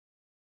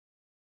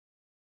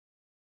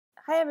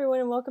Hi everyone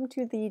and welcome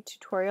to the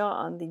tutorial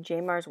on the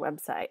JMARS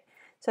website.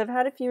 So I've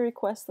had a few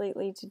requests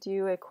lately to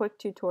do a quick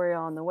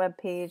tutorial on the web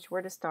page,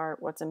 where to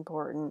start, what's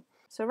important.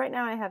 So right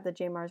now I have the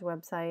JMARS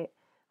website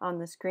on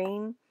the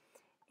screen,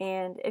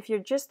 and if you're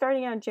just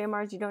starting out in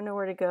JMARS, you don't know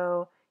where to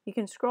go, you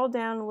can scroll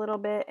down a little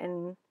bit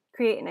and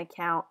create an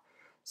account.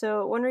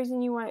 So one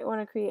reason you might want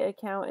to create an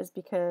account is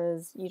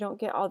because you don't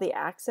get all the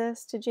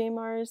access to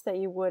JMARS that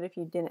you would if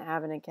you didn't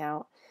have an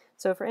account.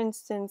 So for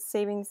instance,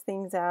 saving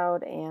things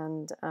out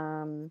and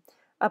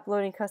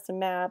uploading custom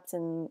maps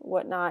and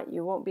whatnot,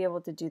 you won't be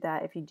able to do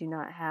that if you do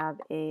not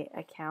have an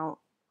account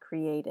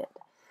created.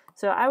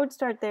 So I would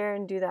start there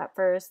and do that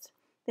first.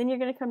 Then you're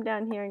going to come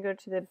down here and go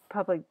to the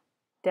public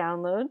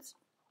downloads.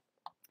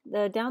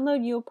 The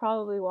download you'll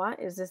probably want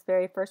is this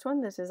very first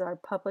one. This is our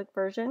public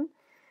version.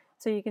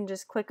 So you can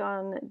just click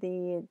on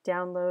the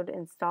download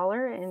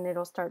installer and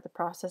it'll start the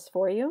process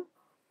for you.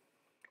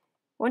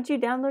 Once you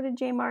downloaded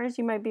JMARS,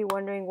 you might be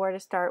wondering where to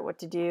start, what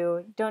to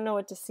do, don't know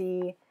what to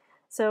see.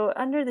 So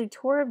under the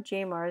tour of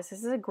JMARS,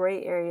 this is a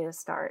great area to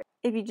start.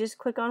 If you just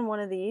click on one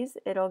of these,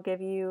 it'll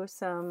give you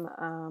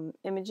some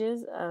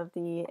images of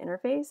the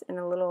interface and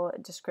a little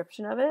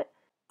description of it.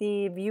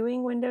 The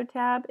viewing window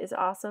tab is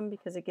awesome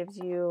because it gives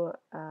you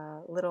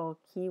little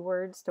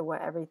keywords to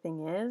what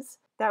everything is.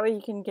 That way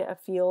you can get a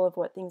feel of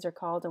what things are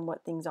called and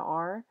what things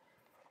are.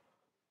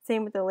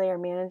 Same with the layer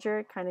manager,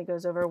 it kind of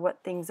goes over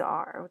what things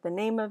are, the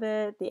name of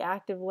it, the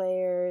active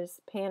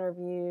layers, panner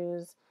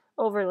views,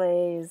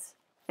 overlays,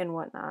 and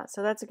whatnot.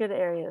 So that's a good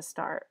area to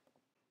start.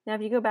 Now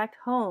if you go back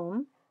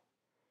home,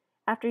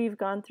 after you've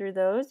gone through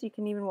those, you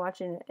can even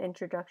watch an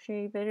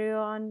introductory video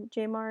on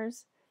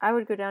JMARS. I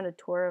would go down to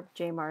tour of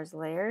JMARS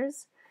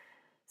layers.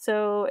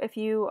 So if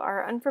you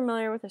are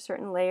unfamiliar with a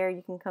certain layer,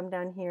 you can come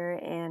down here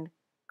and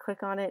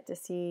click on it to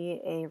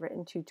see a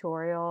written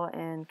tutorial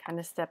and kind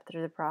of step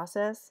through the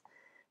process.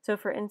 So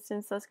for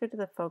instance, let's go to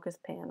the focus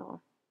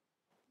panel.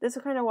 This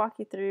will kind of walk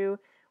you through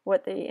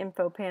what the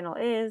info panel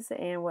is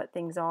and what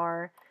things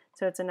are.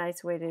 So it's a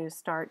nice way to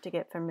start to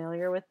get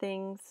familiar with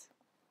things.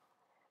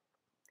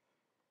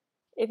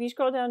 If you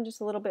scroll down just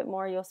a little bit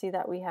more, you'll see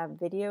that we have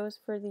videos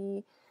for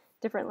the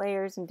different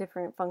layers and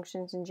different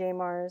functions in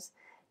JMARS.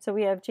 So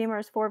we have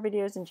JMARS 4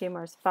 videos and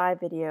JMARS 5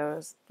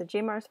 videos. The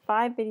JMARS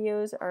 5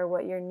 videos are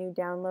what your new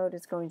download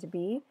is going to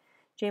be.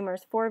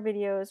 JMARS 4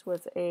 videos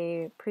was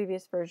a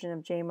previous version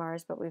of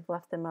JMARS, but we've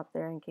left them up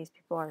there in case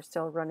people are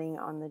still running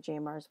on the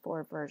JMARS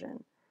 4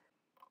 version.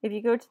 If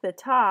you go to the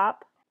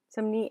top,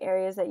 some neat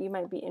areas that you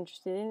might be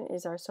interested in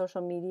is our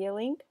social media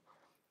link.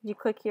 If you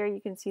click here,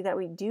 you can see that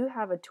we do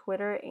have a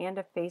Twitter and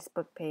a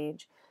Facebook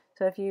page.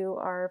 So if you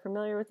are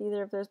familiar with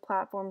either of those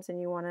platforms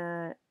and you want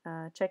to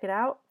check it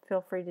out,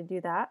 feel free to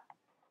do that.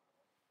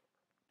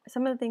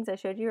 Some of the things I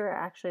showed you are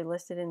actually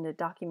listed in the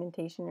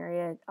documentation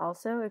area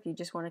also. If you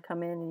just want to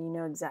come in and you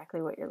know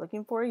exactly what you're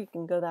looking for, you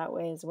can go that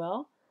way as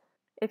well.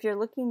 If you're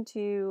looking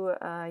to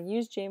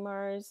use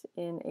JMARS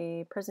in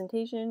a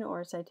presentation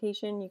or a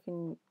citation, you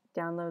can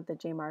download the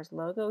JMARS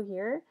logo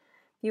here.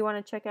 If you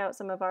want to check out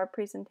some of our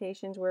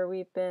presentations where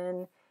we've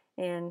been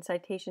and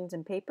citations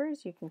and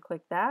papers, you can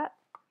click that.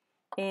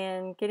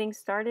 And getting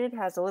started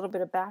has a little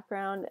bit of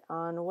background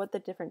on what the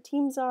different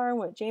teams are and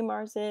what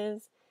JMARS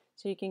is,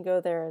 so you can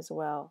go there as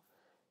well.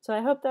 So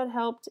I hope that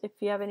helped. If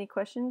you have any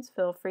questions,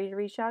 feel free to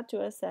reach out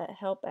to us at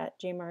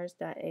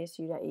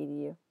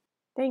help@jmars.asu.edu.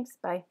 Thanks,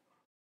 bye.